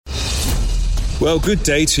Well, good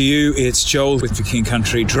day to you. It's Joel with The King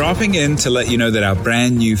Country, dropping in to let you know that our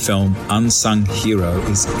brand new film, Unsung Hero,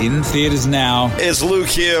 is in theaters now. It's Luke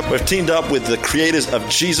here. We've teamed up with the creators of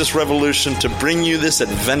Jesus Revolution to bring you this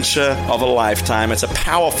adventure of a lifetime. It's a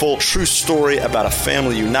powerful, true story about a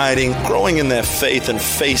family uniting, growing in their faith, and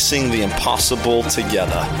facing the impossible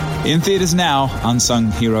together. In theaters now,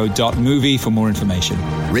 unsunghero.movie for more information.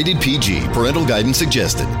 Rated PG. Parental guidance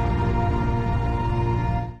suggested.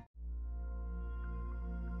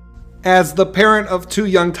 As the parent of 2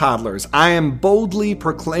 young toddlers, I am boldly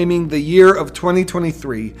proclaiming the year of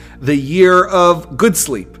 2023, the year of good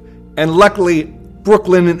sleep. And luckily,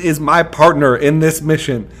 Brooklinen is my partner in this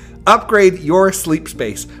mission. Upgrade your sleep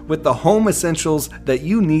space with the home essentials that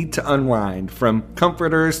you need to unwind. From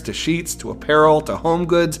comforters to sheets to apparel to home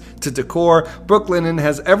goods to decor, Brooklinen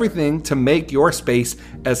has everything to make your space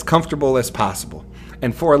as comfortable as possible.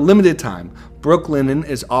 And for a limited time, Brooklinen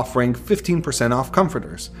is offering 15% off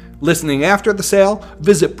comforters. Listening after the sale,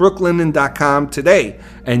 visit brooklinen.com today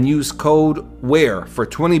and use code WHERE for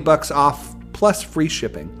 $20 off plus free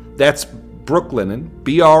shipping. That's Brooklinen,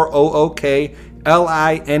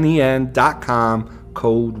 BROOKLINEN.com,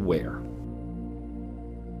 code WHERE.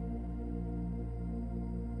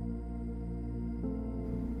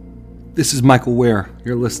 This is Michael Ware.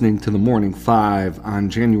 You're listening to The Morning 5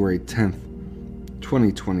 on January 10th,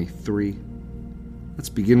 2023. Let's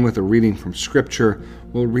begin with a reading from Scripture.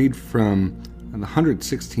 We'll read from the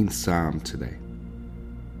 116th Psalm today.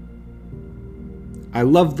 I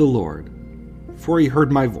love the Lord, for he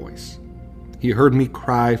heard my voice. He heard me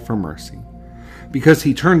cry for mercy. Because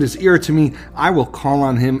he turned his ear to me, I will call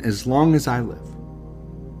on him as long as I live.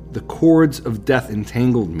 The cords of death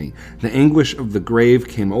entangled me. The anguish of the grave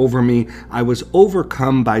came over me. I was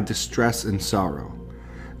overcome by distress and sorrow.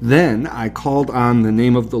 Then I called on the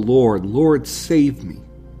name of the Lord. Lord, save me.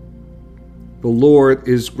 The Lord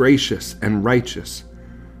is gracious and righteous.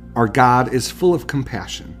 Our God is full of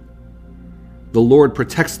compassion. The Lord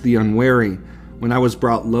protects the unwary. When I was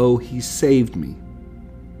brought low, he saved me.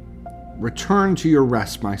 Return to your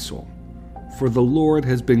rest, my soul, for the Lord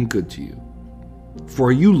has been good to you.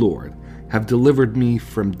 For you, Lord, have delivered me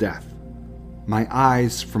from death, my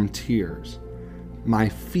eyes from tears, my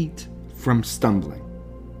feet from stumbling,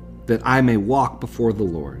 that I may walk before the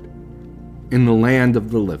Lord in the land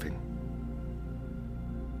of the living.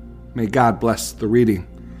 May God bless the reading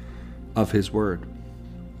of his word.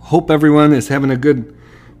 Hope everyone is having a good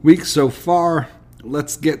week so far.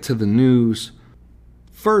 Let's get to the news.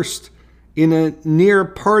 First, in a near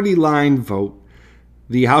party line vote,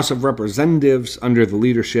 the House of Representatives, under the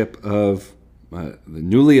leadership of the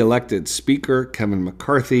newly elected Speaker, Kevin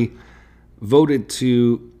McCarthy, voted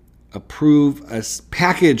to approve a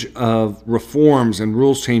package of reforms and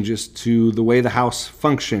rules changes to the way the House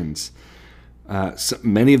functions.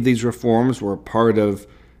 Many of these reforms were part of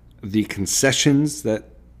the concessions that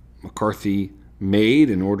McCarthy made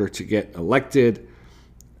in order to get elected.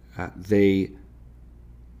 They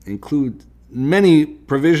include many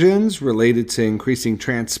provisions related to increasing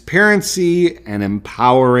transparency and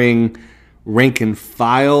empowering rank and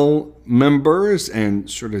file members and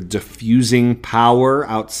sort of diffusing power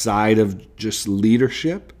outside of just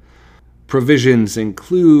leadership. Provisions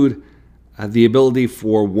include the ability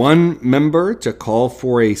for one member to call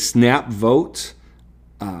for a snap vote,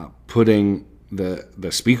 putting the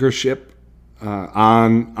speakership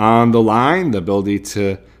on the line, the ability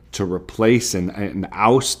to replace and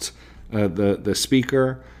oust the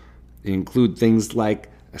speaker. They include things like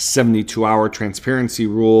a 72-hour transparency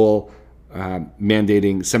rule,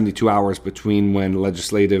 mandating 72 hours between when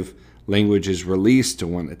legislative language is released to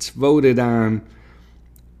when it's voted on.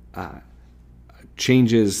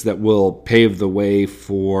 Changes that will pave the way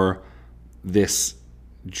for this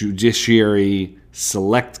Judiciary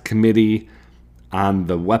Select Committee on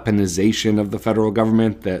the weaponization of the federal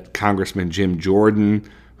government that Congressman Jim Jordan,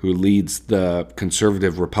 who leads the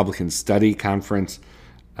Conservative Republican Study Conference,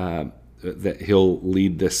 that he'll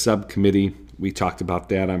lead this subcommittee. We talked about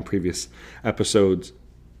that on previous episodes.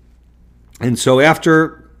 And so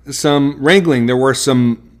after some wrangling, there were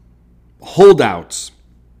some holdouts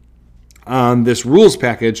on this rules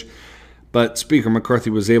package, but Speaker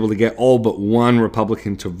McCarthy was able to get all but one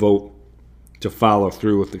Republican to vote to follow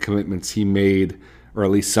through with the commitments he made, or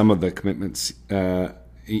at least some of the commitments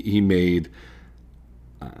he made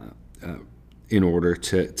in order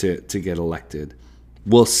to get elected.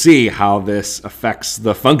 We'll see how this affects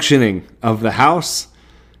the functioning of the House,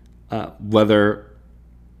 whether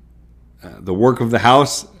the work of the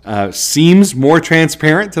House seems more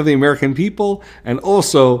transparent to the American people, and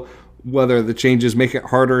also whether the changes make it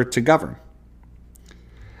harder to govern.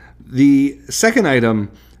 The second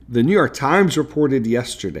item, the New York Times reported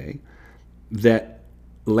yesterday that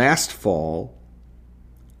last fall,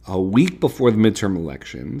 a week before the midterm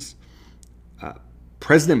elections,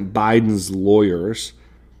 President Biden's lawyers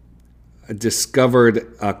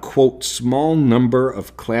discovered a, quote, small number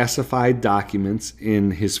of classified documents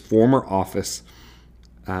in his former office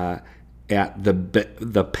at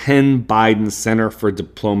the Penn Biden Center for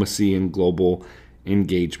Diplomacy and Global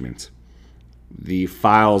Engagement. The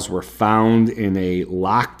files were found in a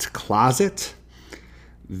locked closet.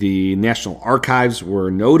 The National Archives were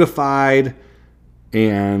notified,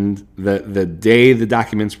 and the day the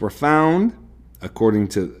documents were found, according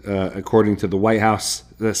to the White House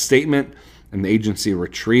statement, and the agency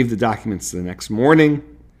retrieved the documents the next morning.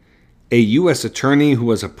 A U.S. attorney who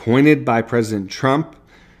was appointed by President Trump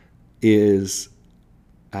has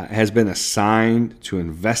been assigned to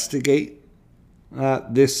investigate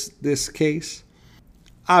this case.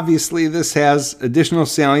 Obviously, this has additional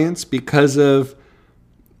salience because of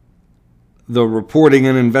the reporting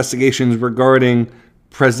and investigations regarding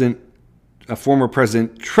former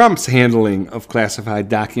President Trump's handling of classified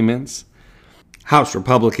documents. House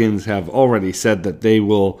Republicans have already said that they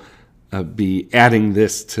will be adding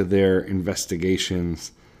this to their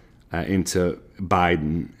investigations into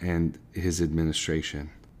Biden and his administration.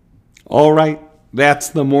 All right, that's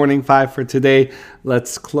the Morning Five for today.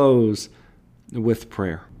 Let's close with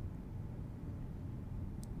prayer.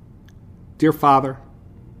 Dear Father,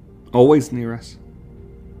 always near us,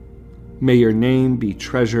 may your name be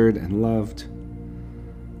treasured and loved.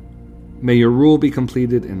 May your rule be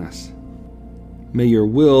completed in us. May your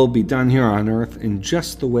will be done here on earth in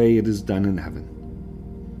just the way it is done in heaven.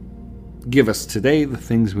 Give us today the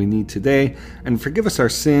things we need today, and forgive us our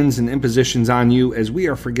sins and impositions on you as we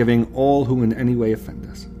are forgiving all who in any way offend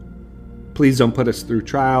us. Please don't put us through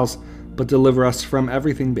trials, but deliver us from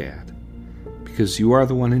everything bad, because you are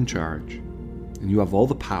the one in charge, and you have all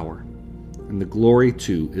the power, and the glory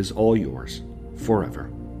too is all yours forever,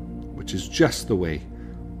 which is just the way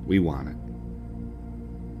we want it.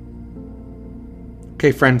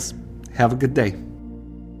 Okay, friends, have a good day.